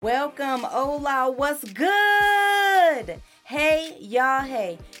Welcome, hola, what's good? Hey, y'all,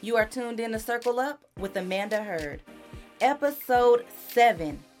 hey. You are tuned in to Circle Up with Amanda Hurd. Episode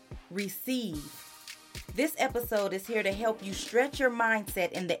 7, Receive. This episode is here to help you stretch your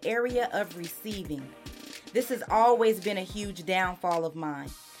mindset in the area of receiving. This has always been a huge downfall of mine.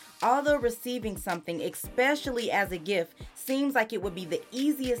 Although receiving something, especially as a gift, seems like it would be the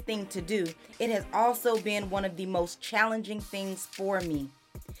easiest thing to do, it has also been one of the most challenging things for me.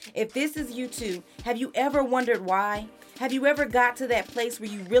 If this is you too, have you ever wondered why? Have you ever got to that place where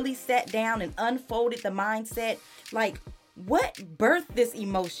you really sat down and unfolded the mindset? Like, what birthed this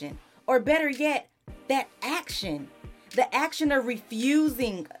emotion? Or better yet, that action. The action of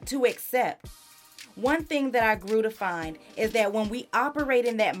refusing to accept. One thing that I grew to find is that when we operate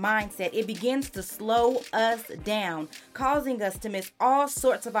in that mindset, it begins to slow us down, causing us to miss all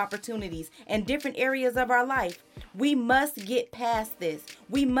sorts of opportunities in different areas of our life. We must get past this.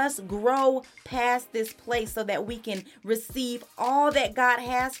 We must grow past this place so that we can receive all that God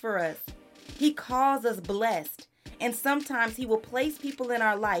has for us. He calls us blessed, and sometimes He will place people in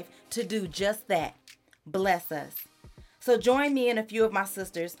our life to do just that, bless us. So join me and a few of my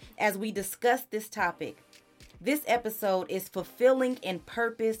sisters as we discuss this topic. This episode is fulfilling and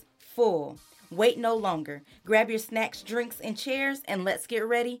purposeful. Wait no longer. Grab your snacks, drinks, and chairs, and let's get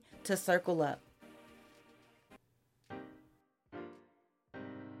ready to circle up.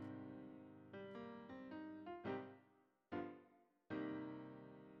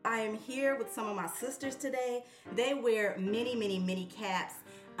 I am here with some of my sisters today. They wear many caps.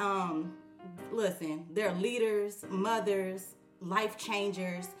 Listen, they're leaders, mothers, life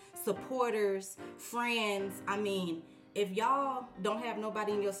changers, supporters, friends. I mean, if y'all don't have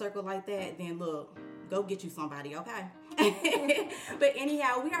nobody in your circle like that, then look, go get you somebody, okay? But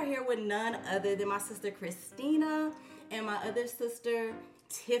anyhow, we are here with none other than my sister Christina and my other sister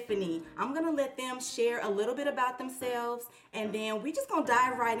Tiffany. I'm gonna let them share a little bit about themselves, and then we just gonna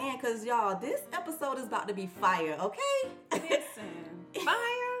dive right in, because y'all, this episode is about to be fire, okay? Listen,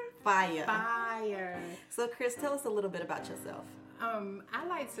 Fire. So, Chris, tell us a little bit about yourself. I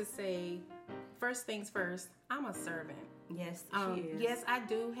like to say, first things first, I'm a servant. Yes, she is. Yes, I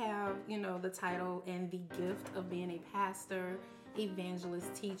do have, the title and the gift of being a pastor,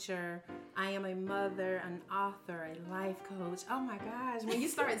 evangelist, teacher. I am a mother, an author, a life coach. Oh my gosh, when you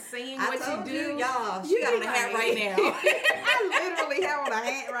start saying what you do, y'all, she got on a hat right now. I literally have on a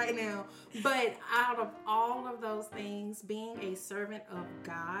hat right now. But out of all of those things, being a servant of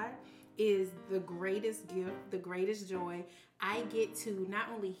God is the greatest gift, the greatest joy. I get to not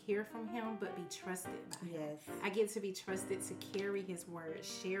only hear from Him, but be trusted by Him. Yes. I get to be trusted to carry His word,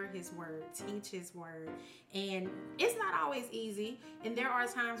 share His word, teach His word. And it's not always easy. And there are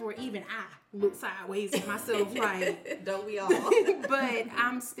times where even I look sideways at myself like, don't we all? But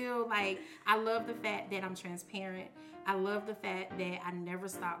I'm still like, I love the fact that I'm transparent. I love the fact that I never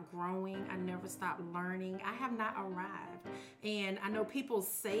stop growing. I never stop learning. I have not arrived. And I know people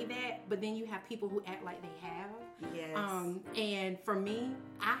say that, but then you have people who act like they have. Yes. And for me,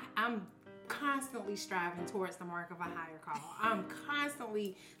 I'm constantly striving towards the mark of a higher call. I'm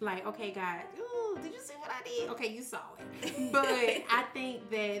constantly like, okay, God, ooh, did you see what I did? Okay, you saw it. But I think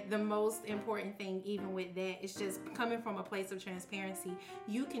that the most important thing, even with that, is just coming from a place of transparency.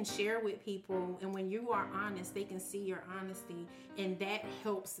 You can share with people, and when you are honest, they can see your honesty, and that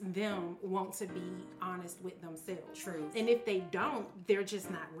helps them want to be honest with themselves. True. And if they don't, they're just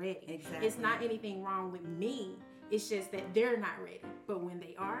not ready. Exactly. It's not anything wrong with me. It's just that they're not ready. But when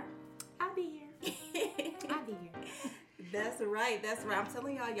they are, I'll be here. I'll be here. That's right. I'm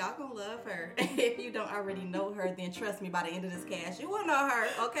telling y'all gonna love her. If you don't already know her, then trust me, by the end of this cast, you will know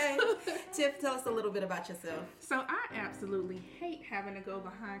her, okay? Tiff, tell us a little bit about yourself. So I absolutely hate having to go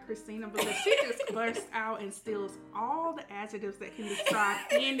behind Christina because she just bursts out and steals all the adjectives that can describe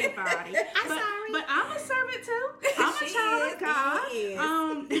anybody. But I'm a servant too. I'm a child of God.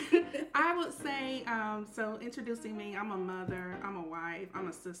 I would say, so introducing me, I'm a mother, I'm a wife, I'm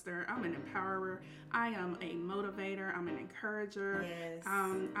a sister, I'm an empowerer, I am a motivator, I'm an encourager. Yes.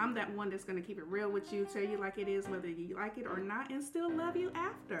 I'm that one that's going to keep it real with you, tell you like it is, whether you like it or not, and still love you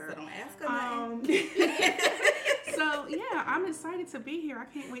after. So don't ask her nothing. So yeah, I'm excited to be here. I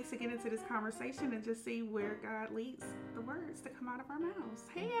can't wait to get into this conversation and just see where God leads the words to come out of our mouths.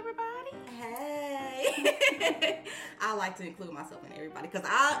 Hey everybody. Hey. I like to include myself in everybody because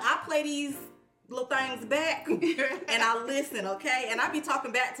I play these little things back and I listen, okay? And I be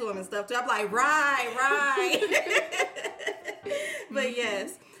talking back to them and stuff too. I'm like, right. But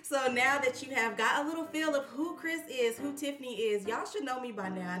yes, so now that you have got a little feel of who Chris is, who Tiffany is, y'all should know me by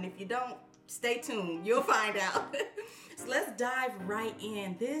now. And if you don't, stay tuned. You'll find out. So let's dive right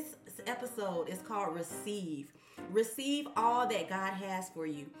in. This episode is called Receive. Receive all that God has for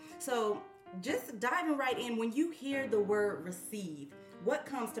you. So just diving right in, when you hear the word receive, what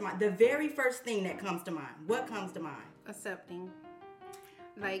comes to mind? The very first thing that comes to mind. What comes to mind? Accepting.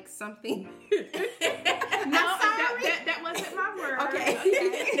 Like something. No, that wasn't my word.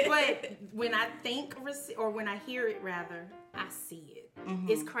 Okay. But when I think or when I hear it rather, I see it. Mm-hmm.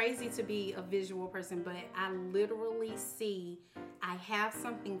 It's crazy to be a visual person, but I literally see, I have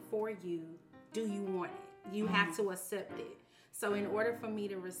something for you. Do you want it? You have to accept it. So in order for me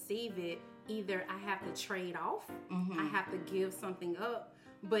to receive it, either I have to trade off, I have to give something up,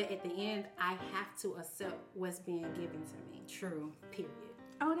 but at the end, I have to accept what's being given to me. True. Period.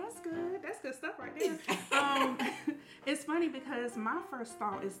 Oh, that's good. That's good stuff right there. It's funny because my first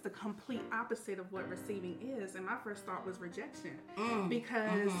thought is the complete opposite of what receiving is. And my first thought was rejection.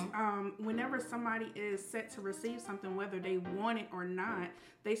 Because whenever somebody is set to receive something, whether they want it or not,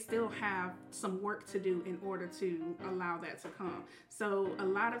 they still have some work to do in order to allow that to come. So a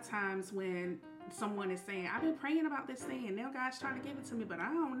lot of times when someone is saying, I've been praying about this thing and now God's trying to give it to me, but I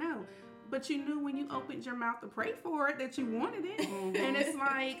don't know. But you knew when you opened your mouth to pray for it that you wanted it. And it's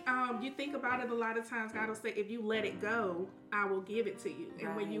like, you think about it a lot of times, God will say, if you let it go, I will give it to you. Right.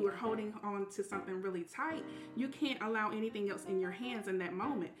 And when you were holding on to something really tight, you can't allow anything else in your hands in that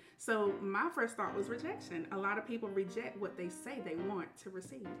moment. So my first thought was rejection. A lot of people reject what they say they want to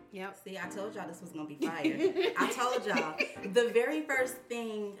receive. Yep. See, I told y'all this was going to be fire. I told y'all. The very first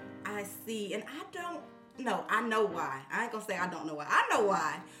thing I see, and I know why. I ain't gonna say I don't know why. I know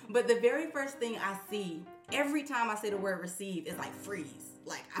why. But the very first thing I see every time I say the word receive is like freeze.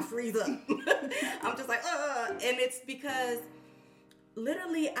 Like I freeze up. I'm just like, and it's because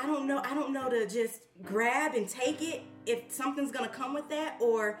literally I don't know to just grab and take it if something's gonna come with that,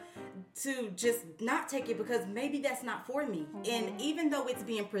 or to just not take it because maybe that's not for me. And even though it's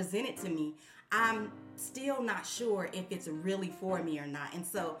being presented to me, I'm still not sure if it's really for me or not. And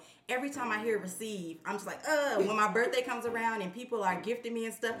so every time I hear receive, I'm just like, when my birthday comes around and people are gifting me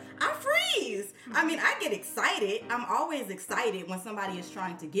and stuff, I freeze. I mean, I get excited. I'm always excited when somebody is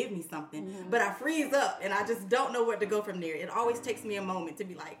trying to give me something, but I freeze up and I just don't know where to go from there. It always takes me a moment to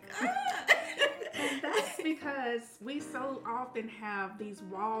be like, And that's because we so often have these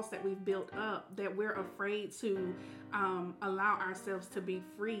walls that we've built up that we're afraid to allow ourselves to be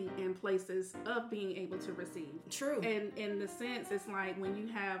free in places of being able to receive. True. And in the sense, it's like when you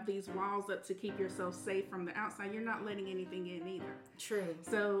have these walls up to keep yourself safe from the outside, you're not letting anything in either. True.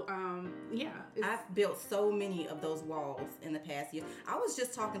 So, I've built so many of those walls in the past year. I was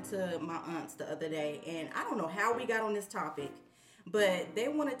just talking to my aunts the other day, and I don't know how we got on this topic, but they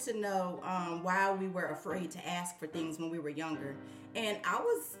wanted to know why we were afraid to ask for things when we were younger. And I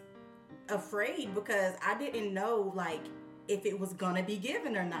was afraid because I didn't know, like, if it was gonna be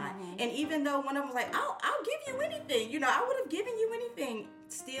given or not. And even though one of them was like, I'll give you anything, I would have given you anything,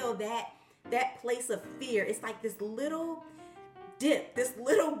 still that place of fear, it's like this little dip, this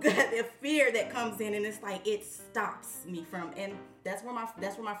little gut of fear that comes in, and it's like it stops me from, and that's where my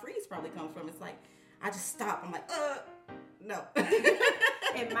freeze probably comes from. It's like I just stop. I'm like, no.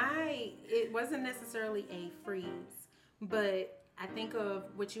 And it wasn't necessarily a freeze, but I think of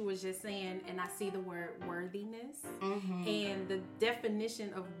what you was just saying, and I see the word worthiness. And the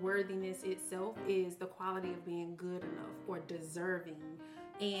definition of worthiness itself is the quality of being good enough or deserving,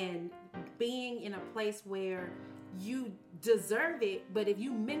 and being in a place where you deserve it, but if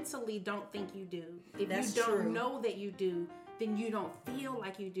you mentally don't think you do, if That's you don't true. know that you do, then you don't feel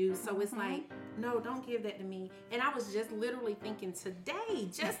like you do. So it's like, no, don't give that to me. And I was just literally thinking today,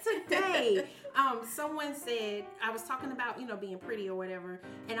 someone said, I was talking about, being pretty or whatever.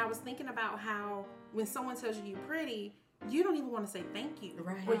 And I was thinking about how when someone tells you you're pretty, you don't even want to say thank you.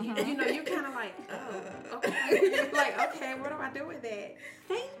 Right. Or you're kind of like, oh, okay. Like, okay, what do I do with that?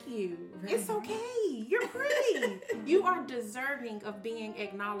 Thank you. Right. It's okay. You're pretty. You are deserving of being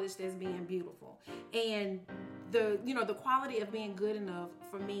acknowledged as being beautiful. And the quality of being good enough,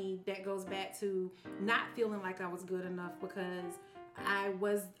 for me, that goes back to not feeling like I was good enough because I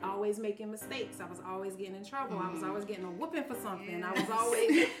was always making mistakes. I was always getting in trouble. I was always getting a whooping for something. Yes. I was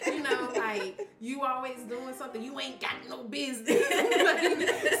always, like, you always doing something you ain't got no business.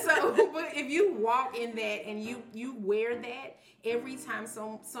 But if you walk in that and you wear that, every time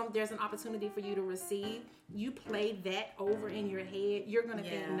there's an opportunity for you to receive, you play that over in your head, you're going to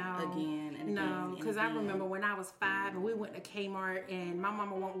think, no. Again and no, again. because I remember when I was 5 and we went to Kmart and my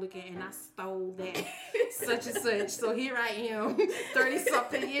mama won't look at, and I stole that such and such. So here I am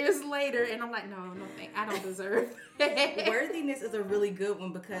 30-something years later, and I'm like, no, I don't deserve that. Worthiness is a really good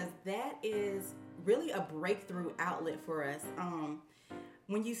one because that is really a breakthrough outlet for us.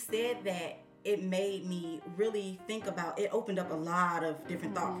 When you said that, it made me really think about, it opened up a lot of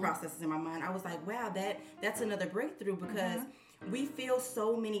different thought processes in my mind. I was like, wow, that's another breakthrough, because we feel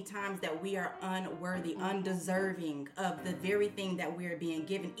so many times that we are unworthy, undeserving of the very thing that we're being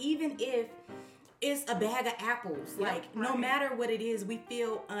given, even if it's a bag of apples. No matter what it is, we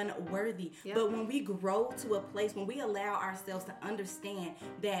feel unworthy. But when we grow to a place, when we allow ourselves to understand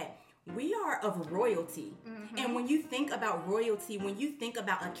that we are of royalty. And when you think about royalty, when you think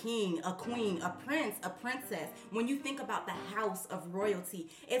about a king, a queen, a prince, a princess, when you think about the house of royalty,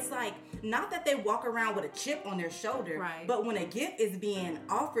 it's like, not that they walk around with a chip on their shoulder, but when a gift is being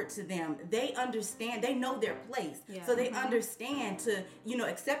offered to them, they understand, they know their place. So they understand to,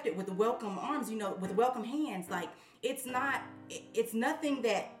 accept it with welcome arms, with welcome hands. Like, it's nothing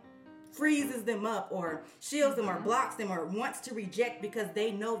that freezes them up or shields them or blocks them or wants to reject, because they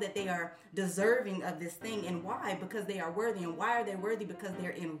know that they are deserving of this thing. And why? Because they are worthy. And why are they worthy? Because they're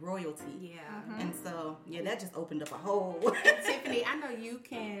in royalty. And so, that just opened up a whole... Tiffany, I know you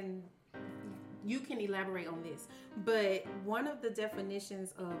can elaborate on this, but one of the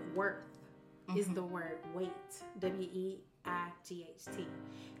definitions of worth is the word weight, WEIGHT.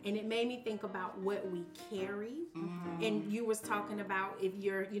 And it made me think about what we carry. And you was talking about, if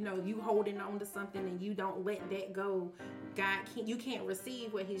you're, you holding on to something and you don't let that go, you can't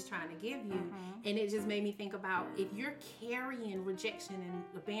receive what he's trying to give you. And it just made me think about, if you're carrying rejection and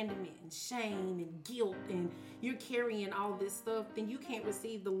abandonment and shame and guilt, and you're carrying all this stuff, then you can't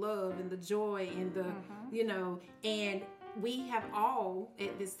receive the love and the joy and the, and we have all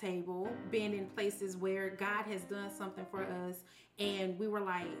at this table been in places where God has done something for us, and we were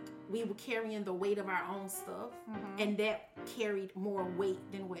carrying the weight of our own stuff, and that carried more weight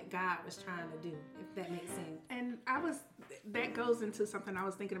than what God was trying to do, if that makes sense. And that goes into something I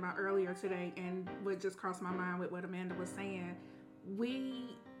was thinking about earlier today, and what just crossed my mind with what Amanda was saying.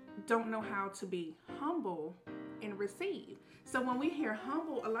 We don't know how to be humble and receive. So when we hear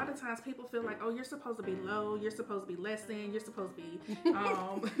humble, a lot of times people feel like, oh, you're supposed to be low, you're supposed to be less than, you're supposed to be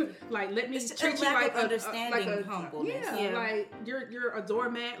let me treat you like understanding humbleness. Like you're a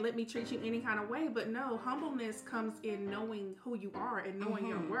doormat, let me treat you any kind of way. But no, humbleness comes in knowing who you are and knowing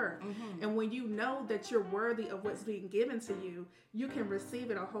your worth. And when you know that you're worthy of what's being given to you, you can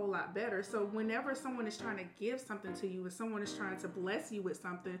receive it a whole lot better. So whenever someone is trying to give something to you, or someone is trying to bless you with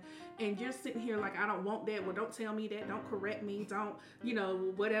something, and you're sitting here like, I don't want that, well, don't tell me that, don't correct me, don't,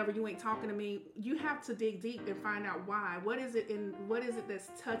 whatever, you ain't talking to me. You have to dig deep and find out why. What is it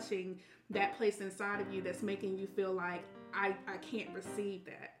that's touching that place inside of you that's making you feel like, I can't receive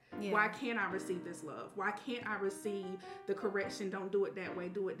that? Why can't I receive this love? Why can't I receive the correction? Don't do it that way,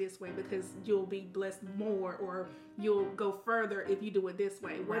 do it this way, because you'll be blessed more, or you'll go further if you do it this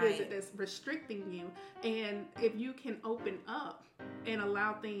way. What is it that's restricting you? And if you can open up and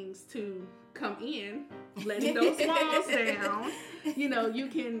allow things to come in, letting those walls down, you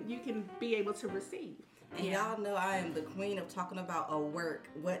can be able to receive. And y'all know I am the queen of talking about a work.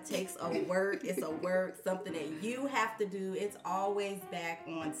 What takes a work? It's a work, something that you have to do. It's always back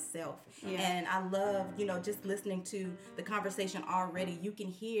on self. And I love, just listening to the conversation already, you can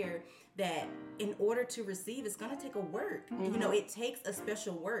hear that in order to receive, it's going to take a work. It takes a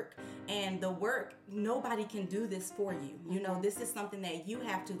special work. And the work, nobody can do this for you. This is something that you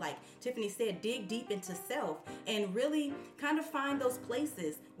have to, like Tiffany said, dig deep into self and really kind of find those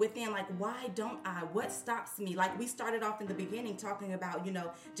places within, like, why don't I? What stops me? Like we started off in the beginning talking about,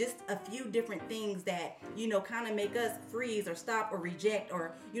 just a few different things that, kind of make us freeze or stop or reject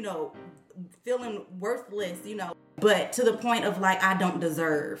or, feeling worthless, but to the point of like, I don't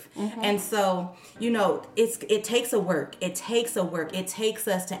deserve. And so, it takes a work. It takes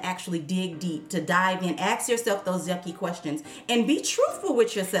us to actually dig deep, to dive in, ask yourself those yucky questions and be truthful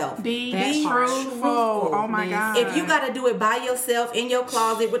with yourself. Be truthful. Oh my God. If you got to do it by yourself in your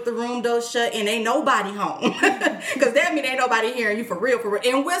closet with the room door shut and ain't nobody home, because that means ain't nobody hearing you for real,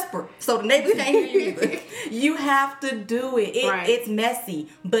 and whisper so the neighbors can't hear you either. You have to do it. It's messy,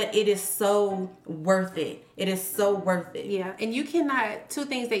 but it is so worth it. It is so worth it. Yeah. And you cannot,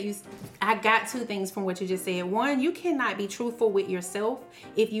 I got two things from what you just said. One, you cannot be truthful with yourself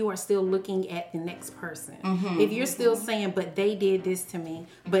if you are still looking at the next person. If you're still saying, but they did this to me,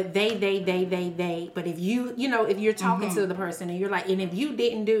 but they, but if if you're talking to the person and you're like, and if you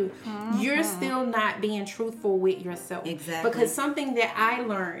didn't do, you're still not being truthful with yourself. Exactly. Because something that I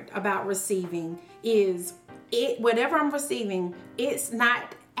learned about receiving is whatever I'm receiving, it's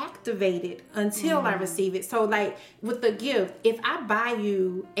not activated until I receive it. So like with the gift, if I buy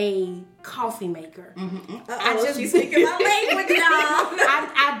you a coffee maker. She's speaking my language, y'all.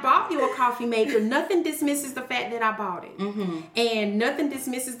 I bought you a coffee maker. Nothing dismisses the fact that I bought it. And nothing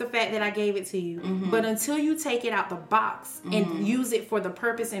dismisses the fact that I gave it to you. But until you take it out the box and use it for the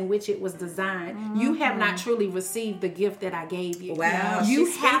purpose in which it was designed, you have not truly received the gift that I gave you. Wow.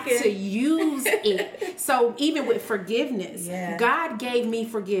 You have to use it. So even with forgiveness, God gave me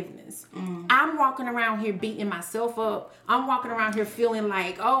forgiveness. I'm walking around here beating myself up. I'm walking around here feeling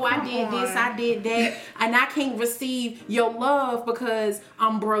like, oh, I did this, I did that, and I can't receive your love because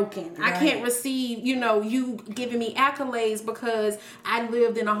I'm broken. Right. I can't receive, you giving me accolades because I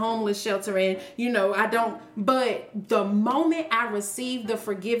lived in a homeless shelter and, I don't. But the moment I receive the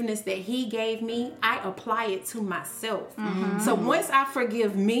forgiveness that he gave me, I apply it to myself. So once I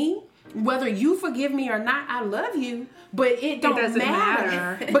forgive me, whether you forgive me or not, I love you, but it doesn't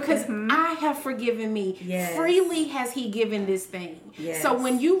matter because I have forgiven me. Yes. Freely has he given this thing. Yes. So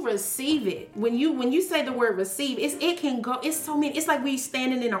when you receive it, when you say the word receive, it can go. It's so many. It's like we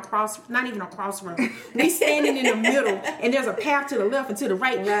standing in not even a crossroad. We standing in the middle, and there's a path to the left and to the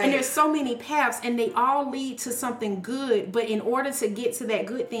right, and there's so many paths, and they all lead to something good. But in order to get to that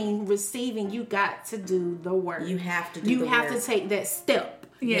good thing, receiving, you got to do the work. You have to do. You have to take that step.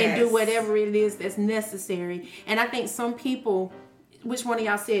 Yes. And do whatever it is that's necessary. And I think some people, which one of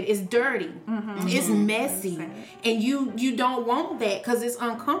y'all said, it's dirty, it's messy, and you don't want that because it's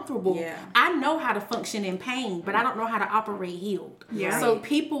uncomfortable. Yeah. I know how to function in pain, but I don't know how to operate healed. Yeah. So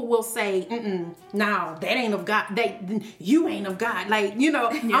people will say, no, that ain't of God. You ain't of God. Like,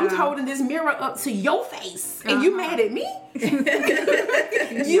 I'm holding this mirror up to your face, and you mad at me?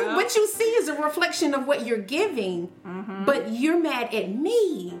 What you see is a reflection of what you're giving, but you're mad at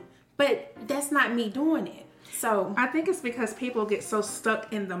me. But that's not me doing it. So I think it's because people get so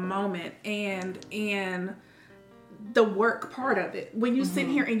stuck in the moment and in the work part of it. When you sit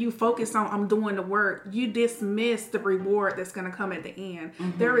here and you focus on I'm doing the work, you dismiss the reward that's going to come at the end.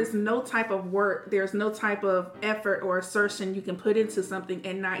 There is no type of work, there's no type of effort or assertion you can put into something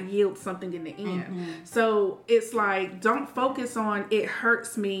and not yield something in the end. So it's like, don't focus on it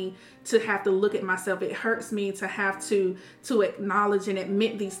hurts me to have to look at myself. It hurts me to have to acknowledge and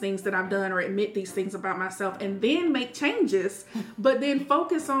admit these things that I've done or admit these things about myself and then make changes, but then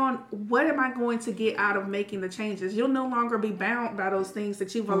focus on what am I going to get out of making the changes. You'll no longer be bound by those things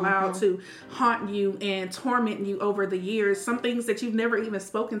that you've allowed to haunt you and torment you over the years. Some things that you've never even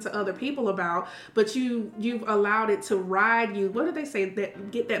spoken to other people about, but you've allowed it to ride you. What did they say?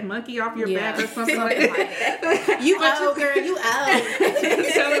 That get that monkey off your back or something like that. You old girl, you old.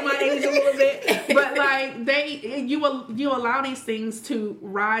 Telling my age a little bit, but like you allow these things to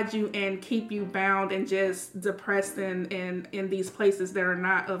ride you and keep you bound and just depressed and in these places that are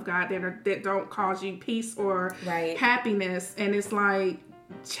not of God, that don't cause you peace or happiness. And it's like,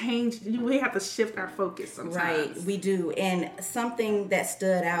 we have to shift our focus sometimes. Right, we do. And something that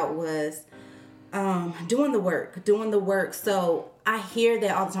stood out was doing the work. So I hear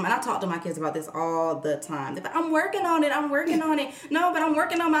that all the time, and I talk to my kids about this all the time. They're like, I'm working on it. No, but I'm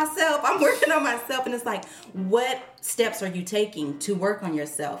working on myself. And it's like, what steps are you taking to work on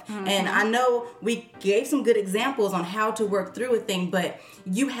yourself? And I know we gave some good examples on how to work through a thing, but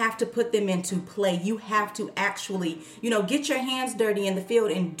you have to put them into play. You have to actually, get your hands dirty in the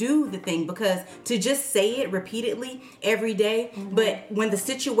field and do the thing, because to just say it repeatedly every day, but when the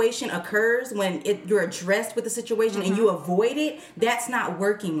situation occurs, when you're addressed with the situation and you avoid it, that's not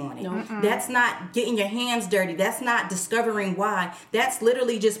working on it. That's not getting your hands dirty. That's not discovering why. That's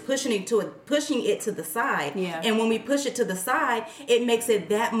literally just pushing it to the side. Yeah. And when we push it to the side, it makes it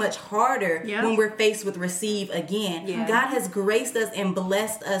that much harder when we're faced with receive again. Yeah. God has graced us and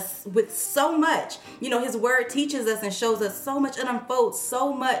blessed us with so much. His word teaches us and shows us so much and unfolds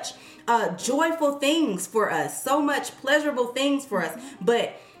so much joyful things for us, so much pleasurable things for us.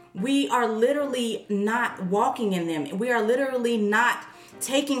 But we are literally not walking in them. We are literally not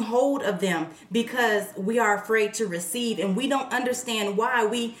taking hold of them because we are afraid to receive, and we don't understand why.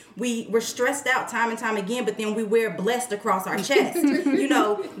 We're stressed out time and time again, but then we wear blessed across our chest.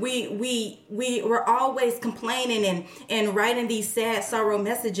 We're always complaining and writing these sad sorrow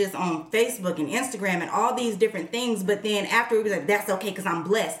messages on Facebook and Instagram and all these different things, but then after we're like, that's okay because I'm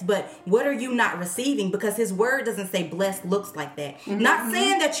blessed. But what are you not receiving? Because his word doesn't say blessed looks like that. Not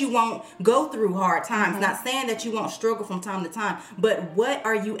saying that you won't go through hard times, not saying that you won't struggle from time to time, but what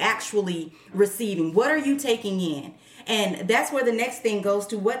are you actually receiving? What are you taking in? And that's where the next thing goes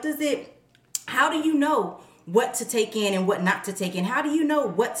to. How do you know what to take in and what not to take in? How do you know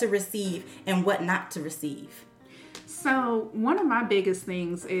what to receive and what not to receive? So one of my biggest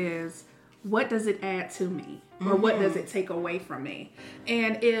things is, what does it add to me? Or what does it take away from me?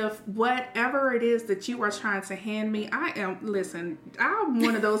 And if whatever it is that you are trying to hand me, I'm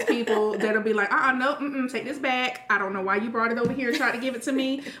one of those people that'll be like, no, take this back. I don't know why you brought it over here and tried to give it to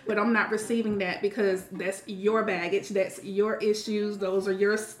me, but I'm not receiving that because that's your baggage. That's your issues. Those are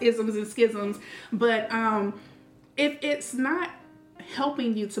your isms and schisms. But if it's not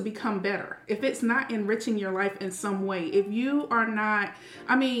helping you to become better, if it's not enriching your life in some way, if you are not,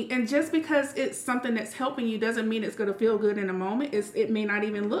 and just because it's something that's helping you doesn't mean it's going to feel good in a moment. It may not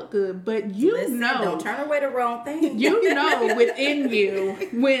even look good, but don't turn away the wrong thing. You know within you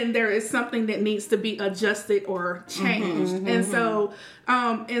when there is something that needs to be adjusted or changed. And so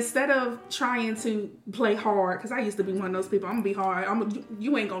instead of trying to play hard, because I used to be one of those people, I'm gonna be hard.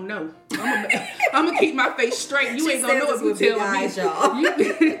 You ain't gonna know. I'm gonna keep my face straight. You ain't gonna know if you tell me.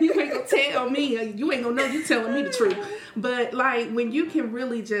 You ain't gonna tell me. You ain't gonna know you telling me the truth. But like when you can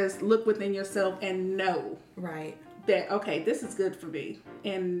really just look within yourself and know, right, that okay, this is good for me,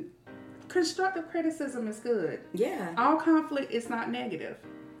 and constructive criticism is good. Yeah. All conflict is not negative.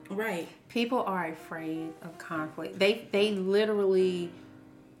 Right. People are afraid of conflict. They literally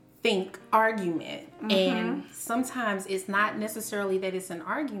think argument. And sometimes it's not necessarily that it's an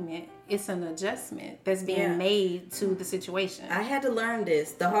argument. It's an adjustment that's being made to the situation. I had to learn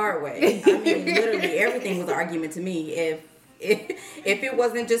this the hard way. Literally everything was an argument to me. If it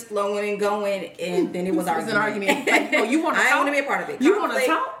wasn't just flowing and going, and then it was an argument. Like, oh, you want to talk? I want to be a part of it. You want to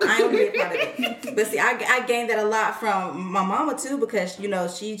talk? I want to be a part of it. But see, I gained that a lot from my mama too, because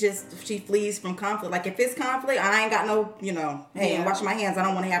she flees from conflict. Like if it's conflict, I ain't got no, hey, I'm washing my hands. I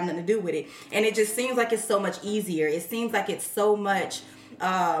don't want to have nothing to do with it. And it just seems like it's so much easier. It seems like it's so much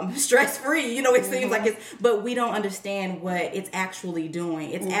stress-free, it seems like but we don't understand what it's actually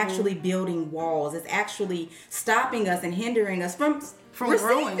doing. It's actually building walls. It's actually stopping us and hindering us from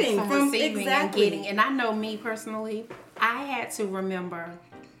growing, from receiving exactly. and getting. And I know me personally, I had to remember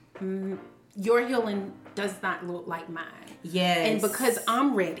your healing does not look like mine. Yes. And because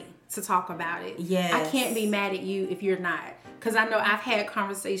I'm ready to talk about it, yes, I can't be mad at you if you're not. Because I know I've had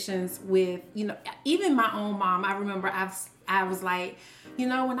conversations with, even my own mom. I remember I was like,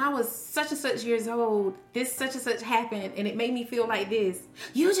 when I was such and such years old, this such and such happened, and it made me feel like this.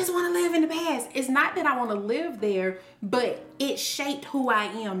 You just want to live in the past. It's not that I want to live there, but it shaped who I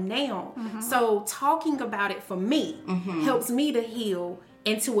am now. So talking about it for me helps me to heal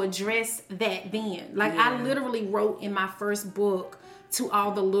and to address that then. Like I literally wrote in my first book to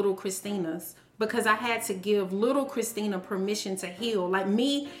all the little Christinas, because I had to give little Christina permission to heal. Like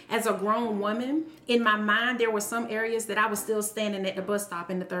me as a grown woman, in my mind, there were some areas that I was still standing at the bus stop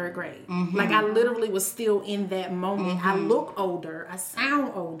in the 3rd grade. Like I literally was still in that moment. I look older, I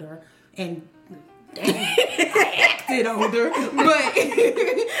sound older, and I acted older, but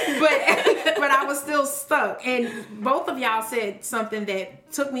I was still stuck. And both of y'all said something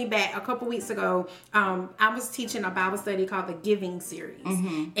that took me back. A couple weeks ago, I was teaching a Bible study called the Giving Series,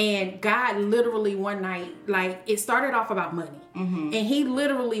 and God literally one night, like it started off about money, and He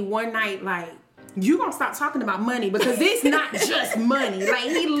literally one night like, you gonna stop talking about money because it's not just money. Like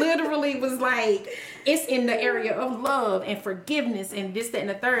He literally was like, it's in the area of love and forgiveness and this, that, and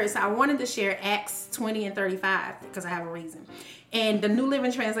the third. So I wanted to share Acts 20 and 35 because I have a reason. And the New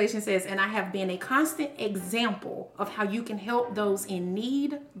Living Translation says, and I have been a constant example of how you can help those in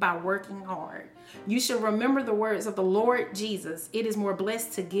need by working hard. You should remember the words of the Lord Jesus. It is more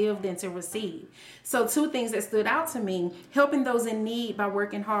blessed to give than to receive. So 2 things that stood out to me: helping those in need by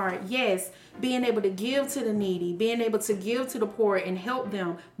working hard. Yes, being able to give to the needy, being able to give to the poor and help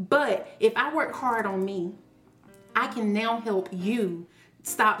them. But if I work hard on me, I can now help you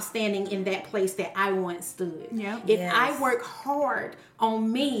stop standing in that place that I once stood. Yeah. If I work hard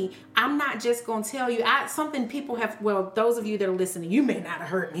on me, I'm not just going to tell you. Something people have, well, those of you that are listening, you may not have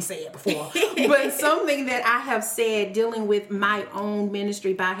heard me say it before, but something that I have said dealing with my own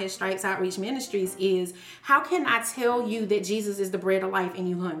ministry, By His Stripes Outreach Ministries, is how can I tell you that Jesus is the bread of life and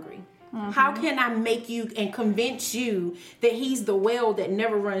you hungry? How can I make you and convince you that He's the well that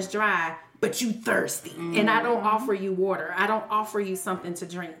never runs dry, but you thirsty, and I don't offer you water? I don't offer you something to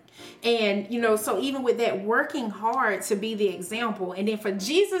drink. And, so even with that, working hard to be the example, and then for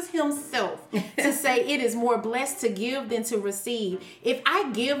Jesus Himself to say it is more blessed to give than to receive. If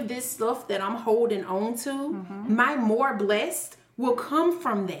I give this stuff that I'm holding on to, my more blessed will come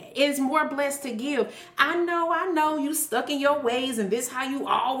from that. It's more blessed to give. I know you stuck in your ways, and this how you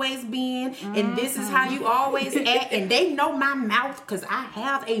always been, and this is how you always act, and they know my mouth because I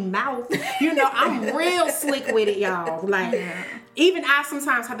have a mouth. I'm real slick with it, y'all. Like, even I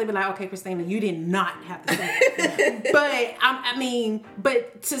sometimes have to be like, okay, Christina, you did not have to say it. But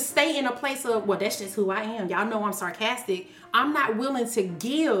but to stay in a place of, well, that's just who I am. Y'all know I'm sarcastic. I'm not willing to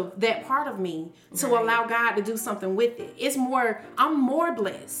give that part of me to allow God to do something with it. It's more, I'm more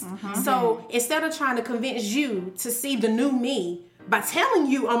blessed. So instead of trying to convince you to see the new me by telling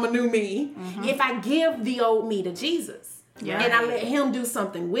you I'm a new me, if I give the old me to Jesus and I let him do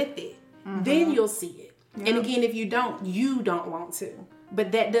something with it, then you'll see it. And again, if you don't want to.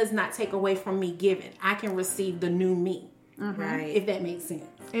 But that does not take away from me giving. I can receive the new me. Right. If that makes sense.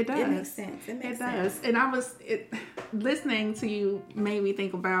 It does. It makes sense. It does. And listening to you made me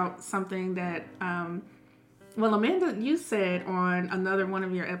think about something that, well, Amanda, you said on another one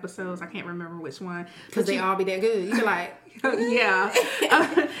of your episodes, I can't remember which one. Because they all be that good. You're like, yeah.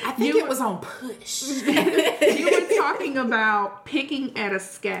 I think it was on Push. You were talking about picking at a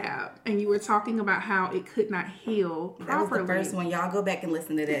scab, and you were talking about how it could not heal properly. That was the first one. Y'all go back and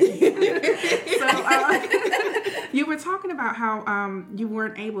listen to that. So you were talking about how you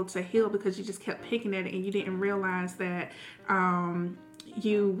weren't able to heal because you just kept picking at it, and you didn't realize that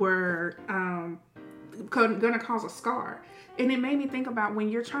you were going to cause a scar. And it made me think about when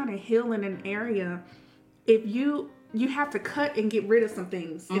you're trying to heal in an area, if you have to cut and get rid of some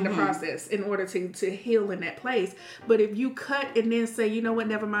things in the process in order to heal in that place. But if you cut and then say, you know what,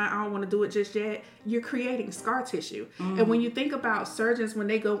 never mind, I don't want to do it just yet, you're creating scar tissue. And when you think about surgeons, when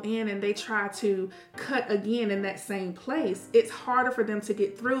they go in and they try to cut again in that same place, it's harder for them to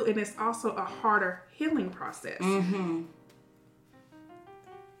get through, and it's also a harder healing process.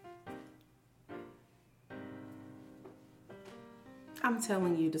 I'm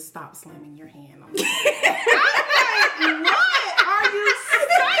telling you to stop slamming your hand on What are you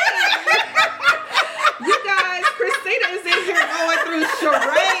saying? You guys, Christina is in here going through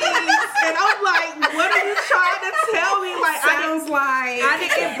charades, and I'm like, what are you trying to tell me? Like, I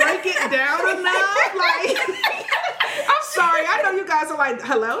didn't break it down enough. Like, I'm sorry. I know you guys are like,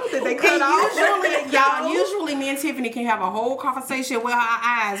 hello? Did they cut off? Usually me and Tiffany can have a whole conversation with our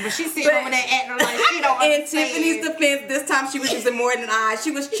eyes, but she's sitting over there acting like she don't In understand. Tiffany's defense, this time she was using more than eyes.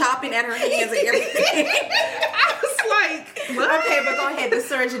 She was chopping at her hands and everything. I was like, what? Okay, but go ahead. The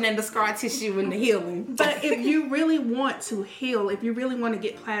surgeon and the scar tissue and the healing. But if you really want to heal, if you really want to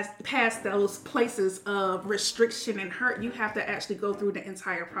get past those places of restriction and hurt, you have to actually go through the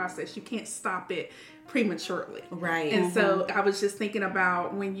entire process. You can't stop it prematurely. Right. And so I was just thinking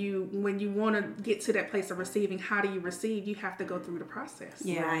about when you want to get to that place of receiving, how do you receive? You have to go through the process.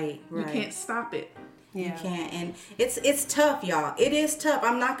 Yeah. Right. You can't stop it. Yeah. You can't. And it's tough, y'all. It is tough.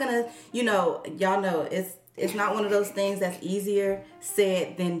 I'm not gonna, y'all know it's not one of those things that's easier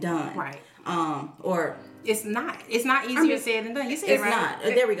said than done. Right. Or it's not easier said than done. You said it it's right. not.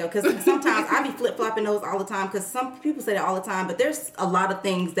 There we go. Because sometimes I be flip-flopping those all the time, because some people say that all the time, but there's a lot of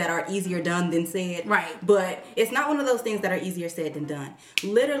things that are easier done than said. Right. But it's not one of those things that are easier said than done.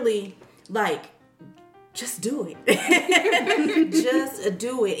 Literally, like, just do it. Just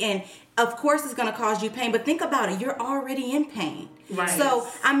do it. And of course it's going to cause you pain, but think about it. You're already in pain. Right. So,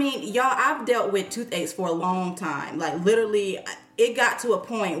 I mean, y'all, I've dealt with toothaches for a long time. Like, literally, it got to a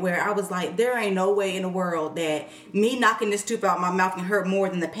point where I was like, there ain't no way in the world that me knocking this tooth out my mouth can hurt more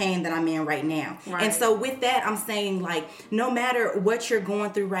than the pain that I'm in right now. Right. And so with that, I'm saying, like, no matter what you're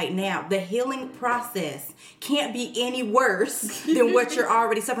going through right now, the healing process can't be any worse than what you're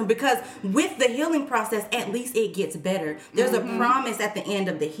already suffering, because with the healing process, at least it gets better. There's a promise at the end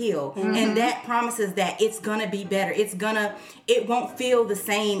of the heal, and that promises that it's gonna be better. It won't feel the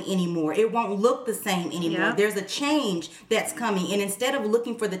same anymore. It won't look the same anymore. Yeah. There's a change that's coming, and instead of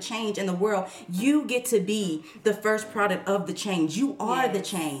looking for the change in the world, you get to be the first product of the change. You are the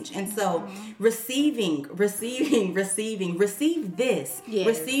change. And so receive this. Yes.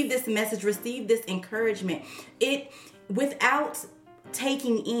 Receive this message, receive this encouragement. Without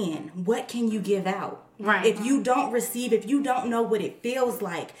taking in, what can you give out? Right. If you don't receive, if you don't know what it feels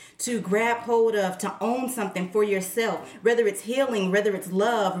like to grab hold of, to own something for yourself, whether it's healing, whether it's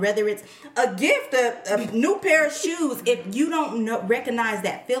love, whether it's a gift, a new pair of shoes, if you don't recognize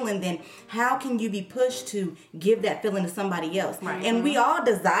that feeling, then how can you be pushed to give that feeling to somebody else? Right. And we all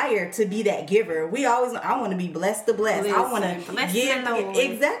desire to be that giver. I want to be blessed to bless. I want to give.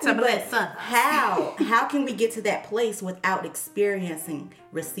 Exactly. But how can we get to that place without experiencing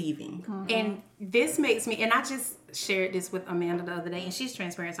receiving? And this makes me, and I just shared this with Amanda the other day, and she's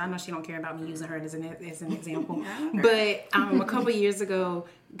transparent, so I know she don't care about me using her as an example. But a couple of years ago,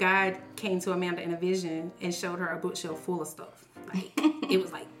 God came to Amanda in a vision and showed her a bookshelf full of stuff. Like, it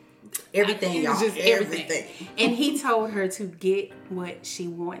was like Everything, It y'all. was just everything. And he told her to get what she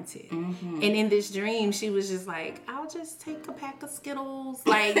wanted. Mm-hmm. And in this dream, she was just like, I'll just take a pack of Skittles.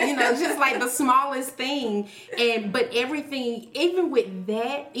 Like, just like the smallest thing. But everything, even with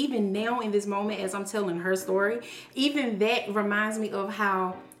that, even now in this moment as I'm telling her story, even that reminds me of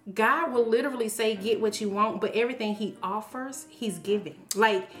how God will literally say, get what you want, but everything he offers, he's giving.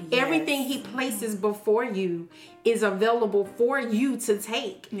 Like, everything he places before you is available for you to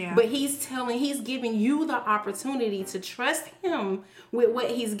take. Yeah. But he's giving you the opportunity to trust him with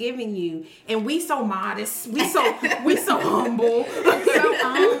what he's giving you. And we so modest. We so humble. So humble.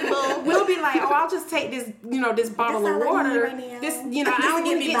 We'll be like, oh, I'll just take this, this bottle of water. This, I don't want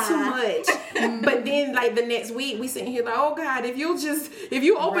to get too much. But then like the next week we sitting here like, oh God, if you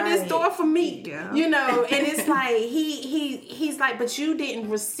open this door for me, and it's like he's like, but you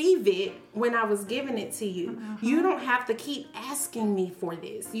didn't receive it when I was giving it to you. You don't have to keep asking me for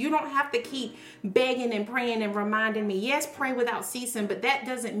this. You don't have to keep begging and praying and reminding me. Yes, pray without ceasing, but that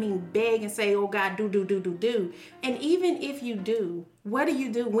doesn't mean beg and say, oh God, do. And even if you do, what do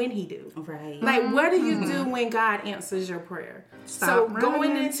you do when he do? Right. Like, what do you do when God answers your prayer? Stop so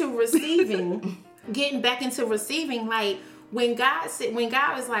going running. into receiving, getting back into receiving, like when God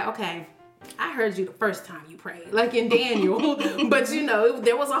was like, okay, I heard you the first time you prayed, like in Daniel, but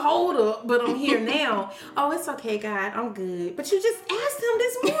there was a hold up, but I'm here now. Oh, it's okay, God, I'm good. But you just asked him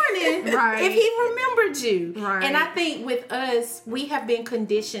this morning Right. if he remembered you. Right. And I think with us, we have been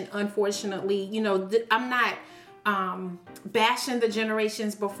conditioned, unfortunately, I'm not bashing the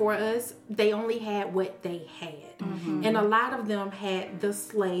generations before us. They only had what they had. Mm-hmm. And a lot of them had the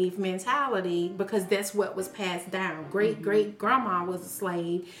slave mentality because that's what was passed down. Great grandma was a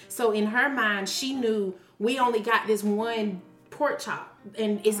slave. So in her mind, she knew we only got this one pork chop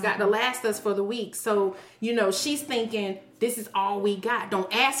and it's got to last us for the week. So, she's thinking, this is all we got.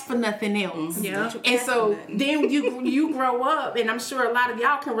 Don't ask for nothing else. Yeah. And so then you grow up, and I'm sure a lot of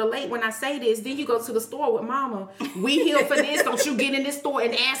y'all can relate when I say this. Then you go to the store with mama. We here for this. Don't you get in this store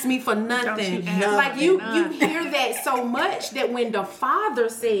and ask me for nothing. Like you hear that so much that when the father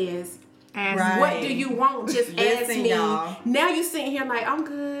says, what do you want? Just ask me. Y'all. Now you sitting here like, I'm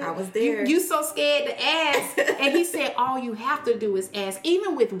good. I was there. You so scared to ask. And he said, all you have to do is ask.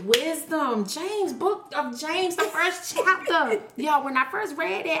 Even with wisdom, book of James, the first chapter. Y'all, when I first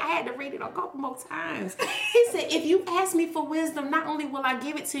read it, I had to read it a couple more times. He said, if you ask me for wisdom, not only will I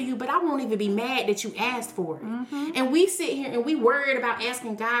give it to you, but I won't even be mad that you asked for it. Mm-hmm. And we sit here and we worried about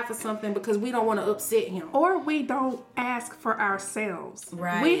asking God for something because we don't want to upset him. Or we don't ask for ourselves.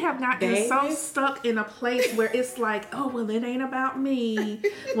 Right. We have gotten so stuck in a place where it's like, oh, well, it ain't about me.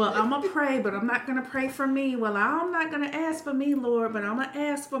 Well, I'm going to pray, but I'm not going to pray for me. Well, I'm not going to ask for me, Lord, but I'm going to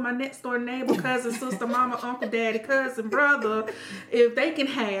ask for my next door neighbor, cousin, sister, mama, uncle, daddy, cousin, brother, if they can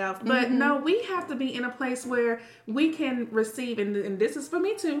have. But no, we have to be in a place where we can receive, and this is for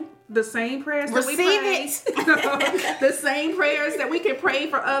me too, the same prayers that we pray. The same prayers that we can pray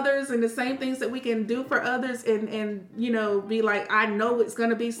for others and the same things that we can do for others and be like, I know it's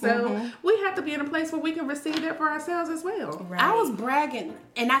going to be so. We have to be in a place where we can receive that for ourselves as well. Right. I was bragging,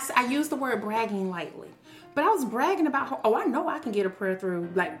 and I use the word bragging lightly. But I was bragging about, I know I can get a prayer through.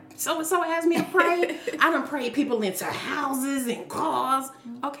 Like, so-and-so asked me to pray. I done prayed people into houses and cars.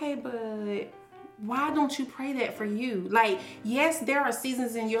 Okay, but why don't you pray that for you? Like, yes, there are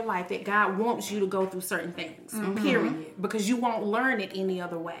seasons in your life that God wants you to go through certain things, period. Because you won't learn it any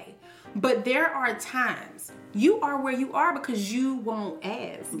other way. But there are times you are where you are because you won't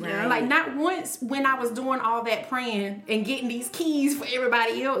ask. Right. Like, not once when I was doing all that praying and getting these keys for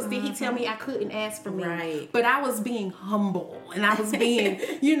everybody else did he tell me I couldn't ask for me. Right. But I was being humble and I was being,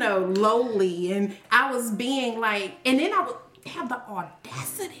 lowly, and I was being like, and then I would have the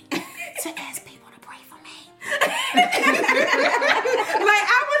audacity to ask people to pray for me. Like,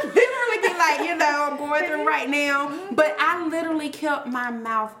 I would literally be like, I'm going through right now. But I literally kept my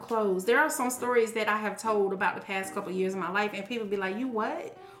mouth closed. There are some stories that I have told about the past couple of years of my life, and people be like, you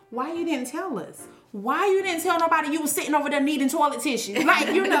what? Why you didn't tell us? Why you didn't tell nobody you was sitting over there needing toilet tissue? Like,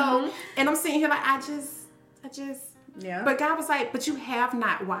 and I'm sitting here like, I just. Yeah. But God was like, but you have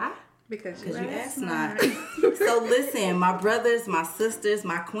not. Why? Because you asked not. So listen, my brothers, my sisters,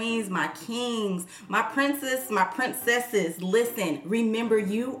 my queens, my kings, my princes, my princesses, listen, remember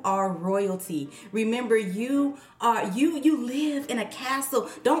you are royalty. Remember you live in a castle.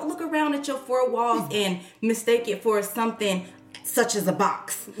 Don't look around at your four walls and mistake it for something such as a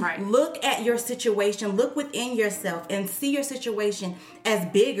box. Right. Look at your situation, look within yourself and see your situation as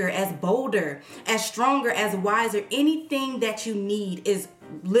bigger, as bolder, as stronger, as wiser. Anything that you need is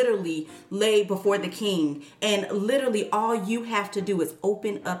literally laid before the King, and literally all you have to do is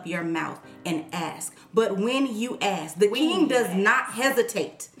open up your mouth and ask. But when you ask, the King does not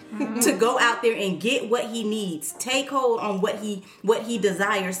hesitate to go out there and get what he needs, take hold on what he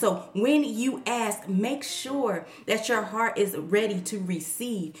desires. So when you ask, make sure that your heart is ready to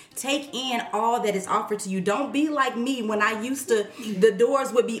receive. Take in all that is offered to you. Don't be like me when I used to, the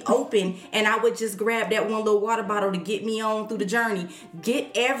doors would be open and I would just grab that one little water bottle to get me on through the journey.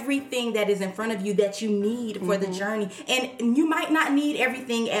 Get everything that is in front of you that you need for the journey. And you might not need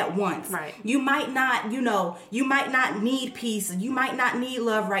everything at once. Right. You might not, you might not need peace. You might not need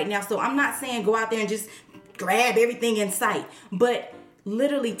love right now. So I'm not saying go out there and just grab everything in sight, but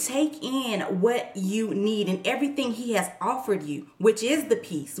literally take in what you need and everything he has offered you, which is the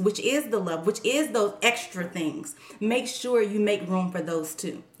peace, which is the love, which is those extra things. Make sure you make room for those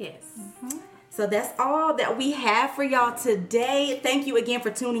too. Yes. So that's all that we have for y'all today. Thank you again for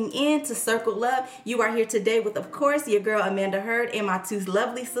tuning in to Circle Up. You are here today with, of course, your girl Amanda Hurd and my two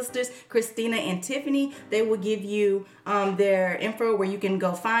lovely sisters, Christina and Tiffany. They will give you their info where you can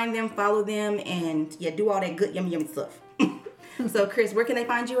go find them, follow them, and do all that good yummy stuff. So, Chris, where can they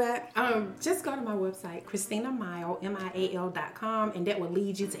find you at? Just go to my website, ChristinaMile, MIAL.com, and that will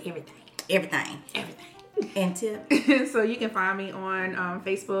lead you to everything. Everything. And Tip? So you can find me on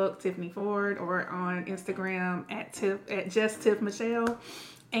Facebook, Tiffany Ford, or on Instagram at just Tiff Michelle.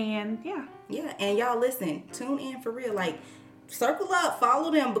 And Yeah, and y'all listen, tune in for real. Like, circle up,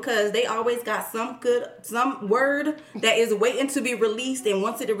 follow them, because they always got some word that is waiting to be released. And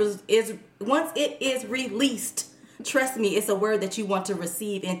once it is released, trust me, it's a word that you want to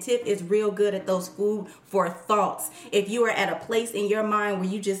receive. And Tiff is real good at those food for thoughts. If you are at a place in your mind where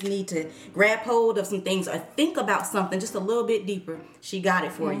you just need to grab hold of some things or think about something just a little bit deeper, she got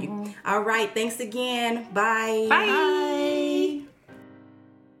it for you. All right, thanks again. Bye. bye.